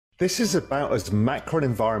This is about as macro an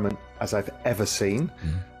environment as I've ever seen.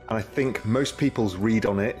 And I think most people's read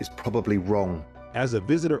on it is probably wrong. As a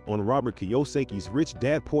visitor on Robert Kiyosaki's Rich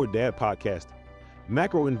Dad, Poor Dad podcast,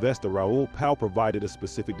 macro investor Raoul Pal provided a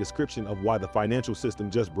specific description of why the financial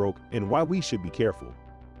system just broke and why we should be careful.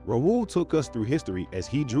 Raoul took us through history as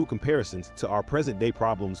he drew comparisons to our present-day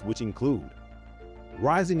problems, which include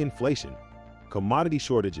rising inflation, commodity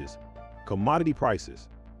shortages, commodity prices,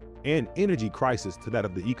 and energy crisis to that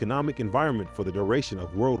of the economic environment for the duration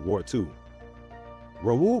of World War II.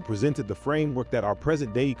 Raoul presented the framework that our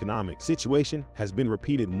present-day economic situation has been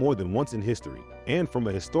repeated more than once in history, and from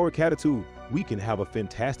a historic attitude, we can have a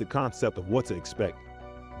fantastic concept of what to expect.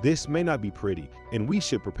 This may not be pretty, and we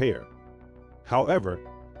should prepare. However,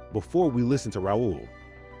 before we listen to Raoul,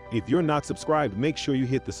 if you're not subscribed, make sure you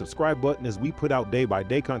hit the subscribe button as we put out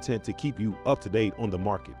day-by-day content to keep you up to date on the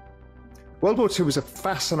market. World War II was a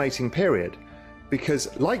fascinating period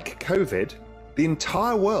because, like COVID, the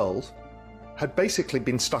entire world had basically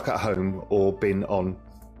been stuck at home or been on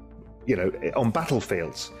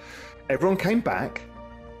battlefields. Everyone came back.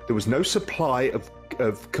 There was no supply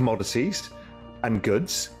of commodities and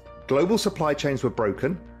goods. Global supply chains were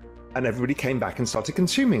broken, and everybody came back and started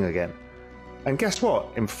consuming again. And guess what?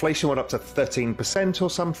 Inflation went up to 13% or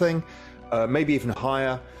something, maybe even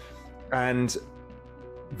higher. And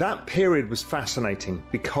that period was fascinating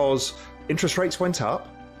because interest rates went up,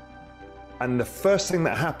 and the first thing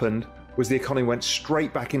that happened was the economy went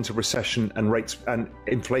straight back into recession and rates and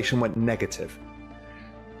inflation went negative.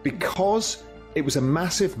 Because it was a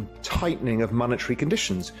massive tightening of monetary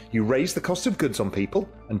conditions. You raised the cost of goods on people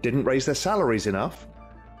and didn't raise their salaries enough.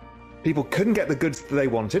 People couldn't get the goods that they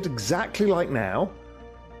wanted, exactly like now,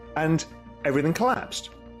 and everything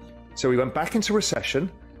collapsed. So we went back into recession,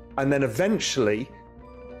 and then eventually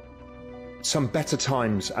some better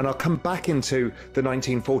times. And I'll come back into the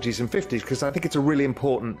 1940s and 50s because I think it's a really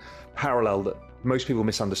important parallel that most people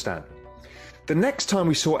misunderstand. The next time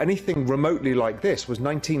we saw anything remotely like this was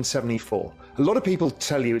 1974. A lot of people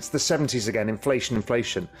tell you it's the 70s again,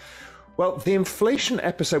 inflation. Well, the inflation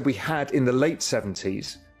episode we had in the late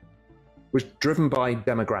 70s was driven by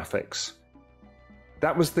demographics.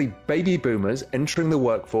 That was the baby boomers entering the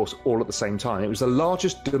workforce all at the same time. It was the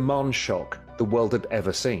largest demand shock the world had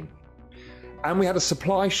ever seen. And we had a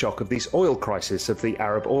supply shock of these oil crisis of the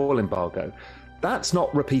Arab oil embargo. That's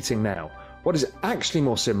not repeating now. What is actually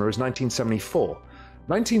more similar is 1974.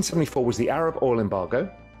 1974 was the Arab oil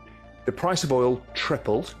embargo. The price of oil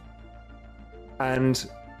tripled and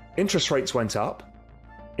interest rates went up.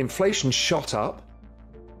 Inflation shot up.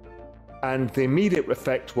 And the immediate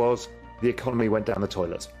effect was the economy went down the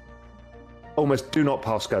toilet. Almost do not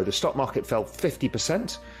pass go. The stock market fell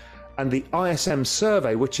 50%. And the ISM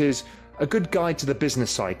survey, which is a good guide to the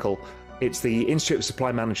business cycle, it's the Institute of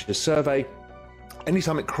Supply Managers survey.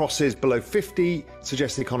 Anytime it crosses below 50,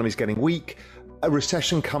 suggests the economy is getting weak. A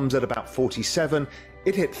recession comes at about 47.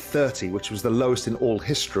 It hit 30, which was the lowest in all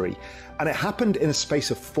history. And it happened in a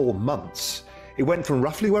space of 4 months. It went from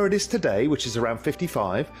roughly where it is today, which is around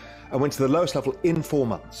 55, and went to the lowest level in 4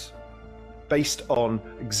 months, based on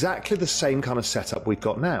exactly the same kind of setup we've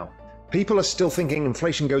got now. People are still thinking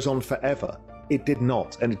inflation goes on forever. It did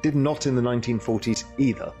not, and it did not in the 1940s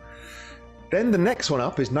either. Then the next one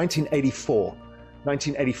up is 1984.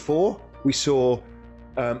 1984, we saw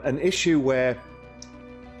an issue where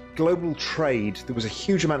global trade, there was a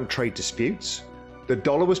huge amount of trade disputes. The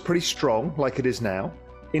dollar was pretty strong, like it is now.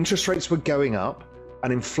 Interest rates were going up,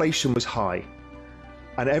 and inflation was high.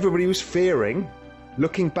 And everybody was fearing,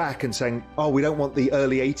 looking back and saying, oh, we don't want the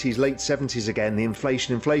early 80s, late 70s again, the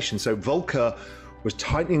inflation. So Volcker was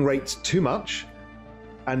tightening rates too much,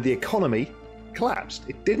 and the economy collapsed.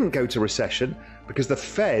 It didn't go to recession because the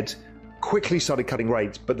Fed quickly started cutting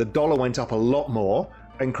rates, but the dollar went up a lot more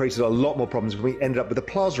and created a lot more problems. We ended up with the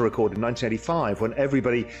Plaza Accord in 1985 when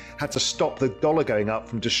everybody had to stop the dollar going up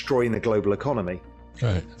from destroying the global economy.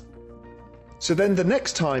 Right. So then the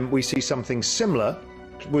next time we see something similar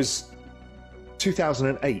was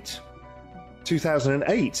 2008.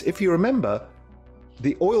 2008, if you remember,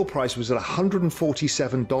 the oil price was at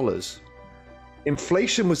 $147.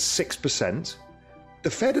 Inflation was 6%. The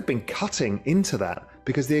Fed had been cutting into that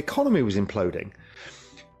because the economy was imploding.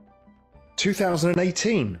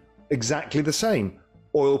 2018, exactly the same.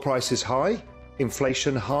 Oil prices high,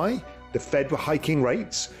 inflation high. The Fed were hiking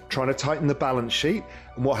rates, trying to tighten the balance sheet.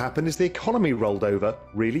 And what happened is the economy rolled over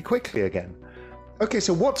really quickly again. Okay,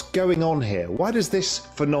 so what's going on here? Why does this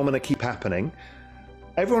phenomena keep happening?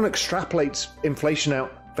 Everyone extrapolates inflation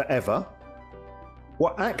out forever.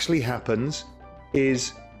 What actually happens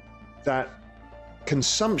is that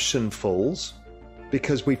consumption falls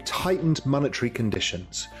because we've tightened monetary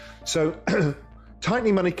conditions. So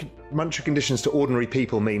tightening monetary conditions to ordinary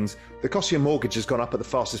people means the cost of your mortgage has gone up at the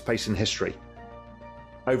fastest pace in history.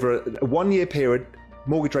 Over a 1 year period,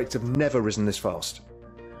 mortgage rates have never risen this fast.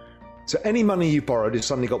 So any money you borrowed has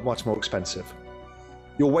suddenly got much more expensive.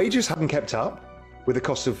 Your wages haven't kept up with the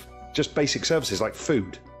cost of just basic services like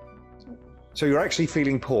food. So you're actually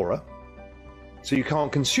feeling poorer. So you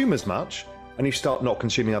can't consume as much, and you start not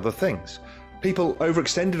consuming other things. People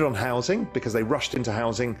overextended on housing because they rushed into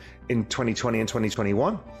housing in 2020 and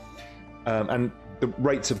 2021, and the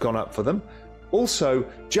rates have gone up for them. Also,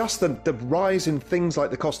 just the rise in things like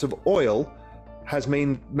the cost of oil has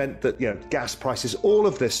meant that, gas prices, all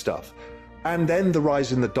of this stuff, and then the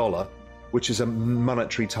rise in the dollar, which is a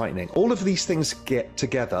monetary tightening. All of these things get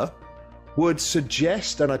together would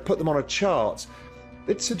suggest, and I put them on a chart,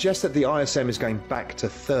 it suggests that the ISM is going back to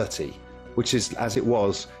 30, which is as it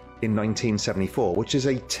was in 1974, which is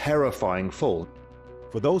a terrifying fall.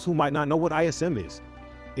 For those who might not know what ISM is,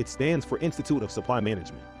 it stands for Institute of Supply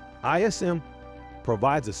Management. ISM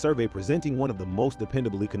provides a survey presenting one of the most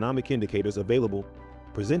dependable economic indicators available,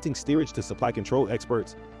 presenting steerage to supply control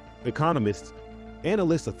experts, economists,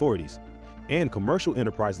 analyst authorities, and commercial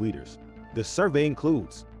enterprise leaders. The survey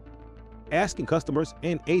includes asking customers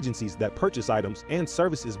and agencies that purchase items and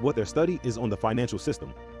services what their study is on the financial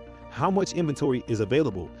system, how much inventory is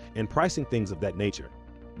available, and pricing things of that nature.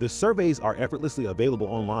 The surveys are effortlessly available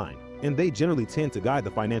online, and they generally tend to guide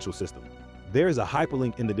the financial system. There is a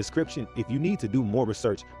hyperlink in the description if you need to do more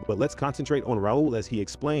research, but let's concentrate on Raoul as he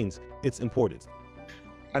explains its importance.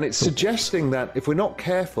 And it's suggesting that if we're not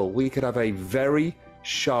careful, we could have a very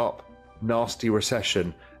sharp, nasty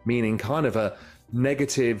recession, meaning kind of a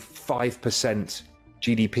negative 5%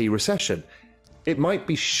 GDP recession. It might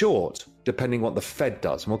be short, depending what the Fed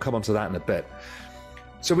does, and we'll come on to that in a bit.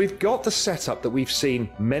 So we've got the setup that we've seen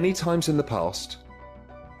many times in the past.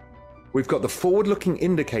 We've got the forward-looking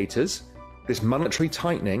indicators, this monetary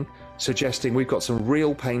tightening, suggesting we've got some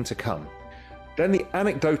real pain to come. Then the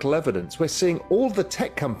anecdotal evidence, we're seeing all the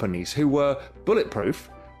tech companies who were bulletproof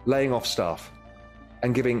laying off staff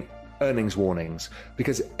and giving earnings warnings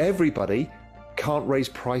because everybody can't raise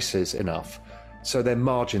prices enough, so their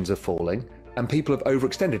margins are falling and people have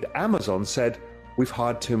overextended. Amazon said, we've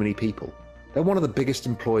hired too many people. They're one of the biggest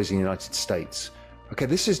employers in the United States. Okay,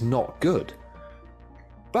 this is not good.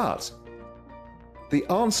 But the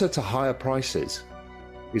answer to higher prices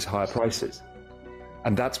is higher prices.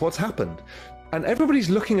 And that's what's happened. And everybody's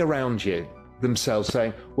looking around you themselves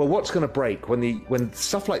saying, well, what's going to break when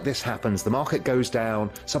stuff like this happens? The market goes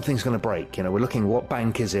down, something's going to break. We're looking, what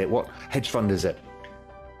bank is it? What hedge fund is it?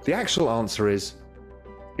 The actual answer is,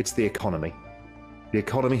 it's the economy. The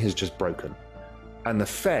economy has just broken. And the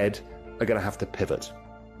Fed are going to have to pivot.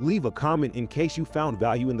 Leave a comment in case you found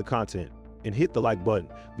value in the content, and hit the like button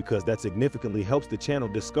because that significantly helps the channel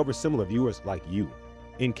discover similar viewers like you.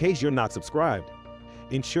 In case you're not subscribed,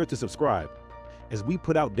 ensure to subscribe as we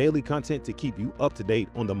put out daily content to keep you up to date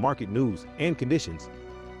on the market news and conditions.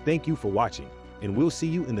 Thank you for watching, and we'll see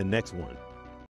you in the next one.